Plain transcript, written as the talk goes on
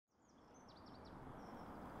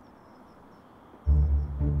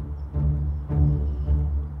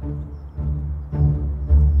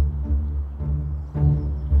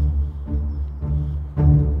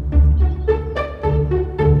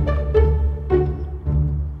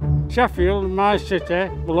Sheffield, my city,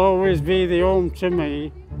 will always be the home to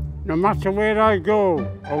me, no matter where I go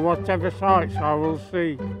or whatever sights I will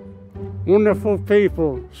see. Wonderful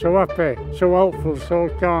people, so happy, so helpful, so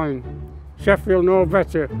kind. Sheffield, no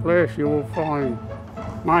better place you will find.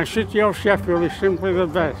 My city of Sheffield is simply the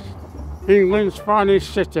best. England's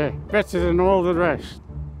finest city, better than all the rest.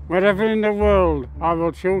 Wherever in the world I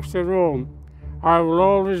will choose to roam, I will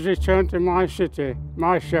always return to my city,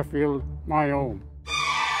 my Sheffield, my home.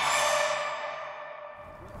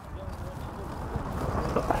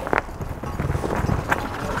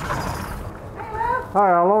 Hi,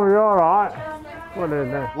 I love you, all right? What is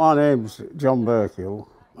it? My name's John Burkhill.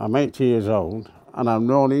 I'm 80 years old and I'm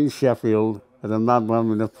known in Sheffield as a madman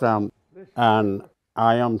with a pram. And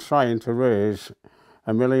I am trying to raise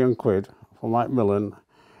 £1 million for Macmillan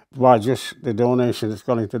by just the donation that's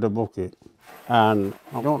gone into the bucket. And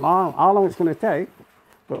I don't know how long it's going to take,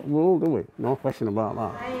 but we'll do it, no question about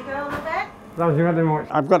that. There you go, with it. Thank you very much.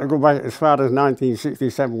 I've got to go back as far as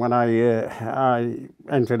 1967 when I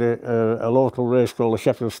entered a local race called the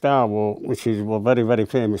Sheffield Star Walk, which is very, very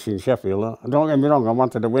famous in Sheffield. Don't get me wrong, I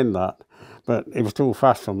wanted to win that, but it was too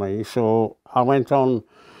fast for me. So I went on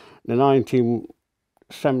the 1970s,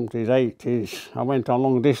 80s, I went on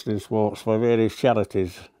long distance walks for various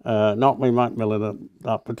charities, not with Macmillan at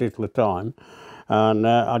that particular time. And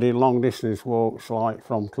I did long distance walks like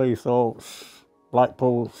from Cleethorpes,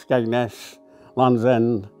 Blackpool, Skegness, Land's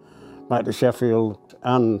End, back to Sheffield,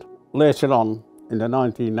 and later on, in the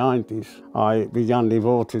 1990s, I began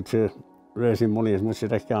devoted to raising money as much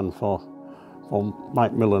as I can for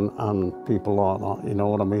Macmillan and people like that, you know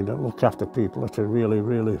what I mean, that look after people that are really,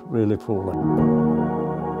 really, really poor.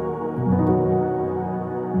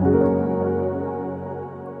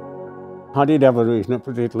 I did have a reason at a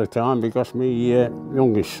particular time because my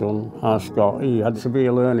youngest son, Scott, he had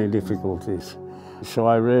severe learning difficulties. So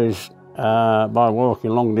I raised, by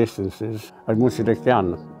walking long distances, as much as I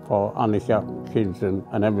can for handicapped kids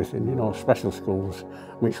and everything, you know, special schools,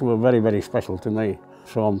 which were very, very special to me.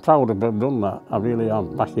 So I'm proud to have done that, I really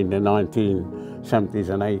am, back in the 1970s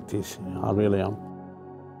and 80s, I really am.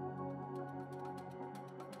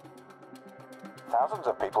 Thousands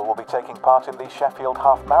of people will be taking part in the Sheffield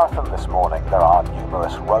Half Marathon this morning. There are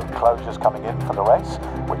numerous road closures coming in for the race,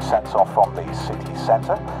 which sets off from the city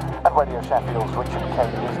centre. And Radio Sheffield's Richard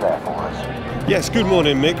Kane is there for us. Yes, good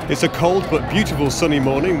morning, Mick. It's a cold but beautiful sunny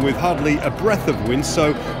morning with hardly a breath of wind,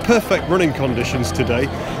 so perfect running conditions today.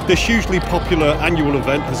 This hugely popular annual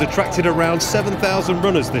event has attracted around 7,000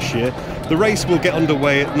 runners this year. The race will get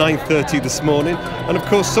underway at 9:30 this morning, and of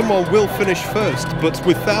course someone will finish first, but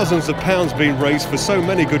with thousands of pounds being raised for so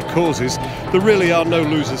many good causes, there really are no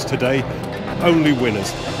losers today, only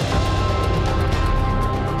winners.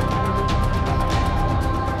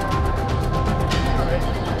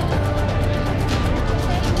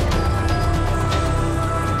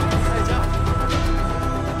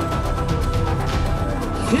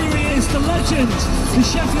 Here he is, the legend, the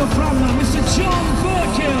Sheffield Pram man, Mr. John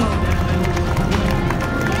Burkhill.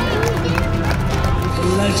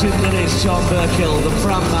 Legend it is, John Burkhill, the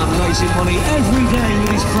Pram man, raising money every day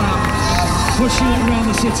with his pram, pushing it around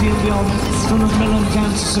the city and beyond for Macmillan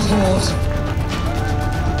Cancer support.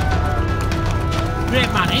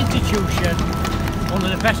 Great man, institution, one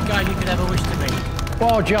of the best guys you could ever wish to meet.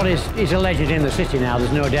 Well, John is a legend in the city now,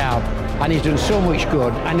 there's no doubt. And he's done so much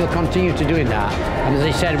good, and he'll continue to doing that. And as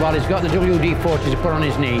I said, while he's got the WD-40 to put on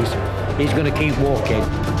his knees, he's going to keep walking.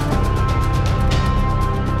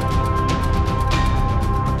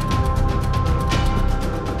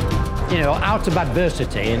 You know, out of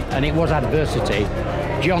adversity, and it was adversity,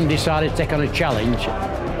 John decided to take on a challenge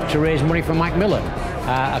to raise money for Macmillan,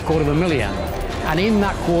 £250,000. And in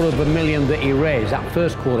that £250,000 that he raised, that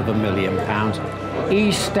first £250,000,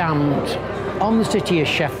 he stamped on the city of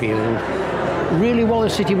Sheffield really what the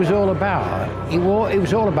city was all about. It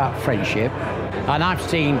was all about friendship, and I've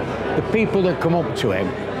seen the people that come up to him,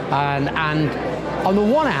 and on the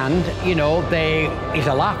one hand, you know, it's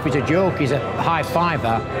a laugh, it's a joke, it's a high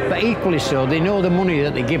fiver, but equally so, they know the money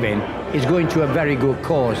that they're giving is going to a very good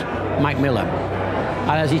cause, Macmillan.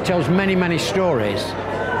 And as he tells many, many stories,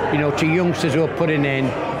 you know, to youngsters who are putting in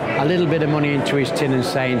a little bit of money into his tin and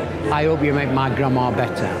saying, I hope you make my grandma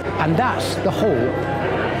better. And that's the hope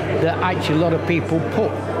that actually a lot of people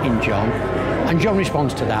put in John, and John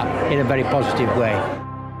responds to that in a very positive way.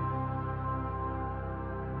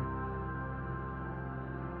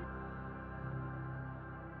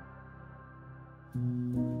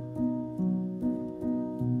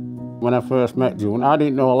 When I first met June, I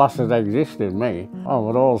didn't know lasses existed, me. I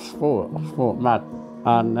was all sport mad.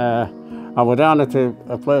 And I was down at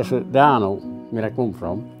a place at Darnell, where I come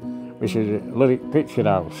from, which is a lyric picture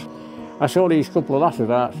house. I saw these couple of lasses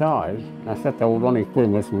outside. I said to old Ronnie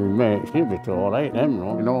Quinn with my mate, she'd be tall, ain't them,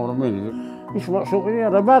 right? You know what I mean? He said, what's up with you?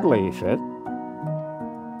 They're badly, he said.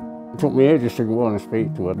 It took me ages to go on and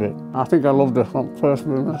speak to her, but I think I loved her from first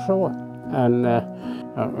moment I saw her. And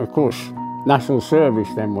of course, national service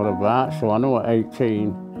then were about, so I know at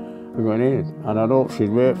 18 we went in, and I'd hoped she'd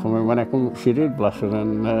wait for me when I come. She did, bless her,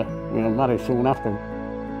 and we were married soon after.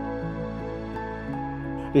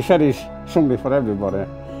 He said he's somebody for everybody.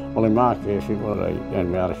 Well, in my case, it was right,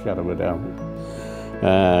 and we had a shadow of a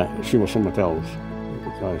doubt. She was something else.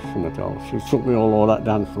 She took me all over that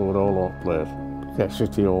dance floor, all over the place. Get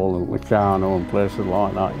City Hall and Locarno and places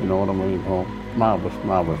like that, you know what I mean? Oh, marvellous,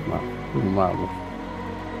 marvellous, man. Marvellous.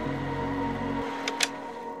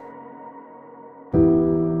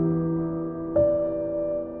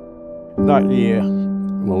 That year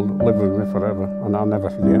will live with me forever, and I'll never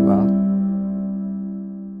forget that.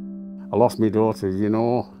 I lost my daughters, you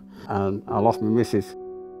know, and I lost my missus.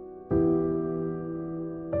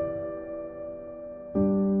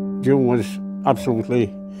 June was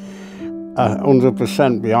absolutely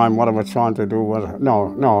 100% behind what I was trying to do.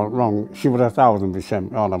 No, wrong. She was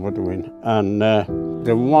 1,000% all I was doing. And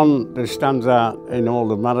the one that stands out in all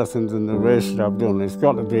the marathons and the races I've done, it's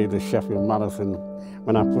got to be the Sheffield Marathon,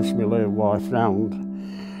 when I pushed my late wife round.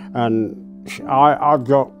 And I've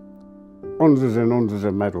got hundreds and hundreds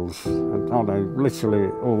of medals, and literally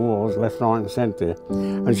awards left, right and centre.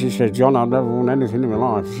 And she said, John, I've never won anything in my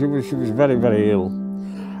life. She was very, very ill.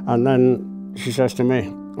 And then she says to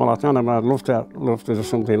me, well, I told her I'd love to do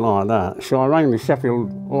something like that. So I rang the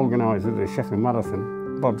Sheffield organiser of the Sheffield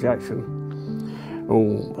Marathon, Bob Jackson,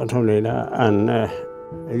 who I told you that, and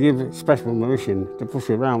he gave special permission to push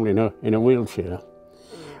her around in a wheelchair,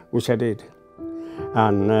 which I did.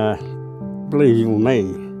 And believe you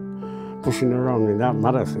me, pushing her around in that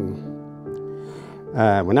marathon,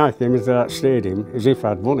 when I came into that stadium, as if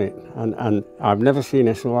I'd won it, and I've never seen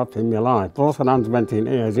her so happy in my life. Both her hands went in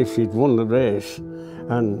air as if she'd won the race,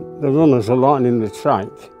 and the runners are lining the track,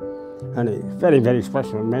 and it's very, very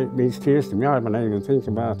special. It means tears to me. I haven't even think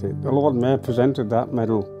about it. The Lord Mayor presented that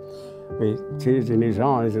medal with tears in his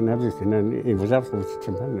eyes and everything, and it was absolutely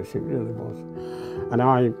tremendous, it really was. And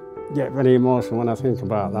I get very emotional when I think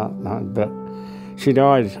about that now, but she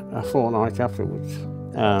died a fortnight afterwards.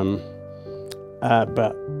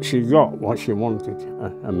 But she got what she wanted,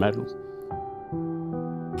 a medal.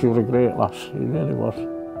 She was a great lass, she really was.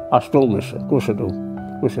 I still miss her, of course I do,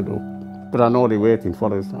 of course I do. But I know they're waiting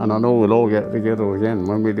for us, and I know we'll all get together again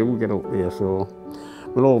when we do get up there, so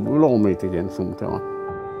we'll all meet again sometime.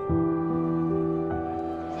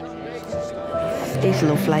 He's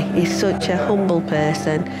lovely, he's such a humble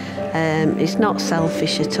person. He's not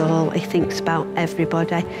selfish at all, he thinks about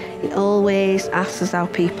everybody. He always asks us how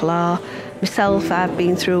people are. Myself, I've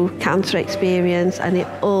been through cancer experience, and he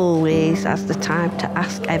always has the time to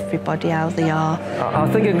ask everybody how they are.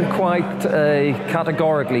 I think I can quite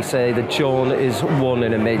categorically say that John is 1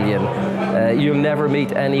 in a million. You'll never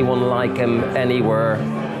meet anyone like him anywhere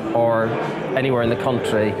or anywhere in the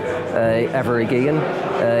country ever again.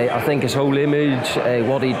 I think his whole image,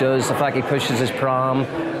 what he does, the fact he pushes his pram,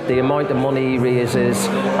 the amount of money he raises,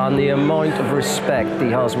 and the amount of respect he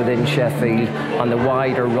has within Sheffield and the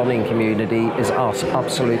wider running community is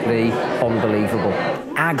absolutely unbelievable.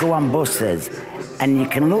 I go on buses, and you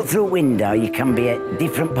can look through a window, you can be at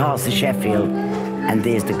different parts of Sheffield, and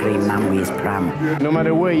there's the green man with his pram. No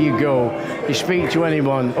matter where you go, you speak to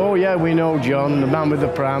anyone, oh yeah, we know John, the man with the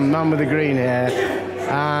pram, man with the green hair,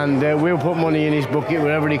 and we'll put money in his bucket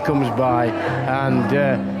wherever he comes by, and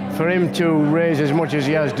for him to raise as much as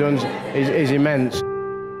he has done is immense.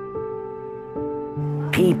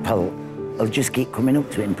 People will just keep coming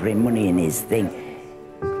up to him, putting money in his thing.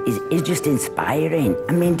 He's just inspiring.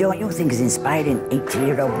 I mean, don't you think he's inspiring?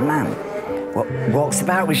 80-year-old man what walks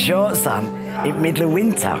about with shorts on in middle of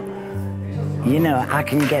winter. You know, how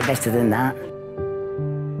can you get better than that?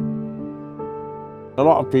 A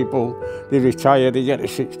lot of people, they retire, they get to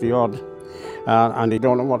 60 odd, and they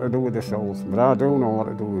don't know what to do with their souls. But I do know what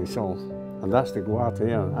to do with my soul, and that's to go out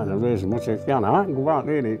there and raise as much as I can. I can go out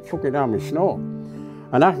there and chuck it down with snow,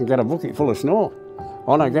 and I can get a bucket full of snow.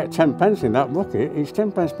 All I get 10 pence in that bucket, it's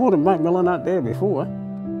 10 pence more than Macmillan that day before.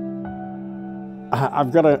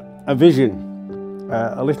 I've got a vision,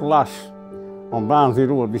 a little lass on Barnsley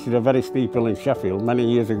Road, which is a very steep hill in Sheffield, many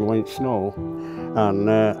years ago in snow, and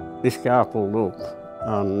this car pulled up,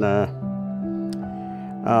 and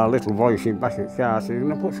a little voice in the back of the car said,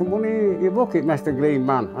 "Can I put some money in your bucket, Mr. Green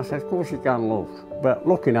Man?" I said, "Of course you can, love." But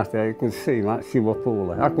looking at her, you could see that she was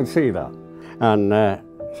poorly. I could see that. And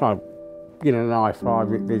so I giving her an high five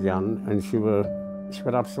with Vivian, and she were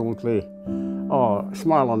absolutely,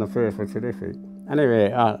 smile on her face was terrific.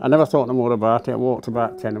 Anyway, I never thought no more about it. I walked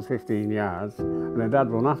about 10 or 15 yards, and her dad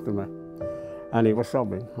ran after me, and he was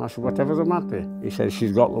sobbing. I said, whatever's the matter? He said,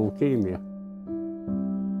 she's got leukemia.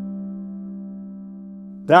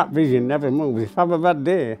 That vision never moves. If I have a bad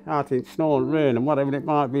day, out in snow and rain and whatever it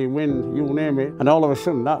might be, wind, you name it, and all of a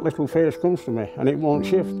sudden that little face comes to me and it won't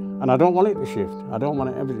shift. And I don't want it to shift. I don't want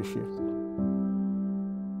it ever to shift.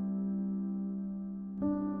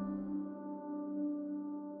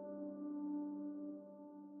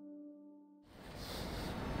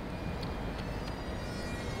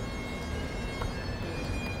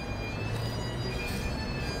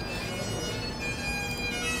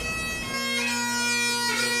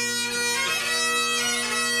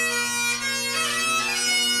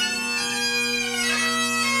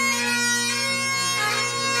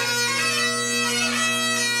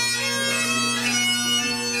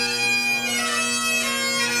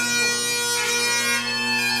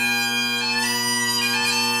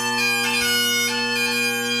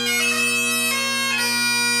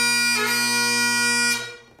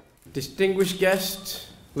 Distinguished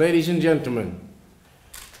guests, ladies and gentlemen,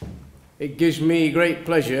 it gives me great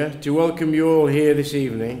pleasure to welcome you all here this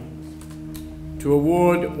evening to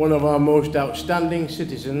award one of our most outstanding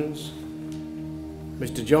citizens,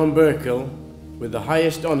 Mr. John Burkhill, with the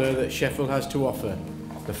highest honour that Sheffield has to offer,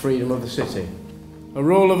 the freedom of the city. A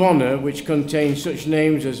roll of honour which contains such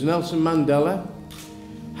names as Nelson Mandela,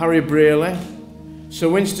 Harry Brearley, Sir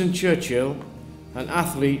Winston Churchill, and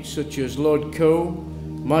athletes such as Lord Coe,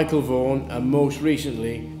 Michael Vaughan, and most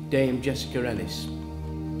recently, Dame Jessica Ennis.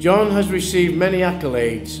 John has received many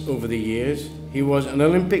accolades over the years. He was an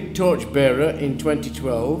Olympic torchbearer in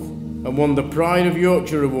 2012 and won the Pride of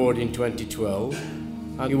Yorkshire Award in 2012,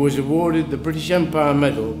 and he was awarded the British Empire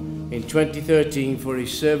Medal in 2013 for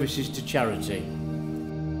his services to charity.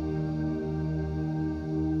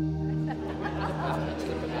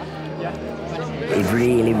 He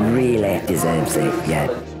really, really deserves it, yeah.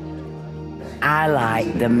 I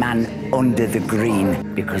like the man under the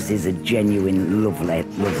green because he's a genuine, lovely,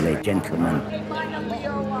 lovely gentleman. It might not be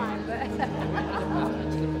your wine, but...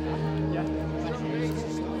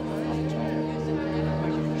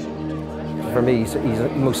 For me, he's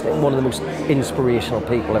one of the most inspirational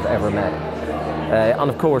people I've ever met.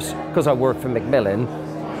 And of course, because I work for Macmillan,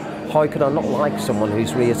 how could I not like someone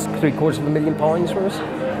who's raised £750,000 for us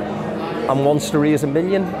and wants to raise $1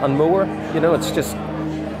 million and more? You know, it's just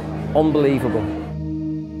unbelievable.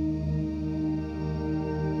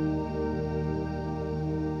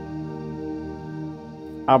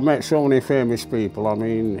 I've met so many famous people. I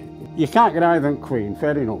mean, you can't get higher than Queen,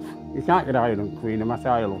 fair enough. You can't get higher than Queen no matter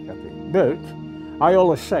how you look at it. But I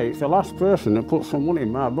always say it's the last person that puts some money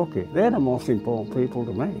in my bucket. They're the most important people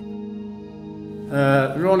to me.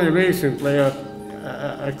 Only recently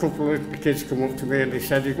a couple of the kids come up to me and they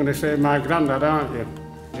said, you're going to save my granddad, aren't you?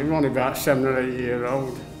 He was only about 7 or 8 years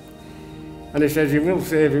old. And he says, you will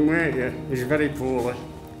save him, won't you? He's very poorly.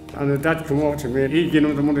 And the dad come up to me, he'd give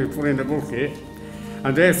him the money to put in the bucket,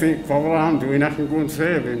 and they think, well, what I'm doing, I can go and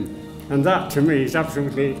save him. And that, to me, is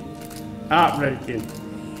absolutely heartbreaking.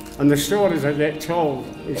 And the stories I get told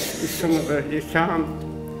is something that you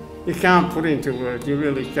can't put into words, you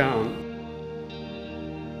really can't.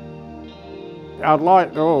 I'd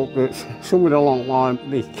like to hope that somewhere along the line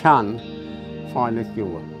they can find a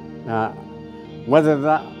cure. Whether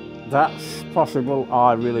that's possible,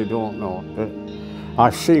 I really don't know. But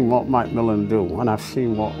I've seen what Macmillan do, and I've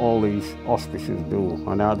seen what all these hospices do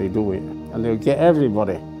and how they do it. And they'll get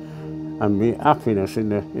everybody and be happiness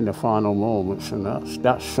in the final moments, and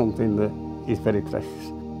that's something that is very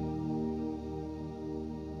precious.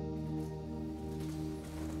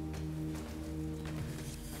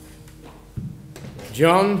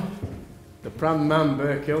 John, the Pram man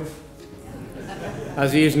Burkhill,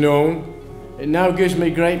 as he is known, it now gives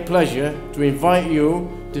me great pleasure to invite you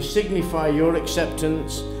to signify your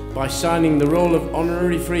acceptance by signing the roll of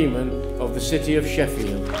Honorary Freeman of the City of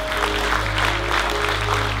Sheffield.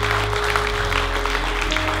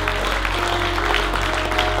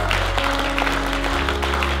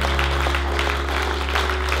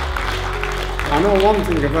 I know one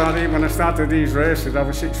thing about it, when I started these races, I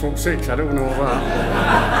was 6'6", I don't know that.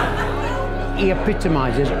 He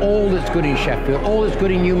epitomises all that's good in Sheffield, all that's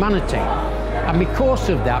good in humanity. And because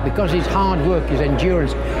of that, because his hard work, his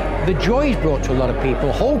endurance, the joy is brought to a lot of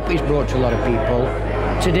people, hope is brought to a lot of people.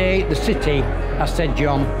 Today, the city has said,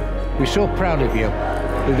 John, we're so proud of you.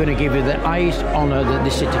 We're going to give you the highest honour that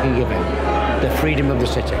the city can give him, the freedom of the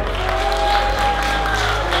city.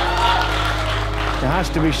 There has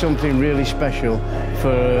to be something really special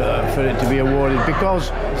for it to be awarded,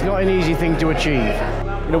 because it's not an easy thing to achieve.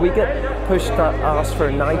 You know, we get pushed to ask for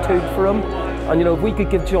a knighthood for him, and you know, if we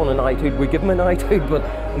could give John a knighthood, we'd give him a knighthood, but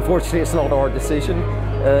unfortunately it's not our decision.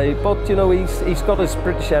 But you know, he's got his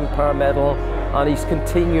British Empire medal, and he's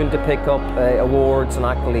continuing to pick up awards and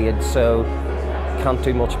accolades, so can't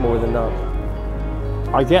do much more than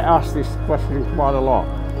that. I get asked this question quite a lot.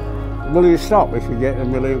 Will you stop if you get £1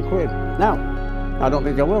 million? No, I don't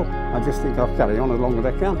think I will. I just think I'll carry on as long as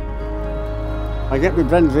I can. I get my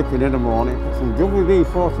blend zipping in the morning, put some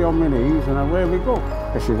WD-40 on my knees, and away we go.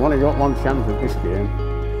 If you've only got one chance at this game,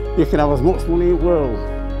 you can have as much money in the world.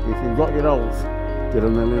 If you've got your odds, you're a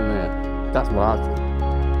millionaire. That's what I think.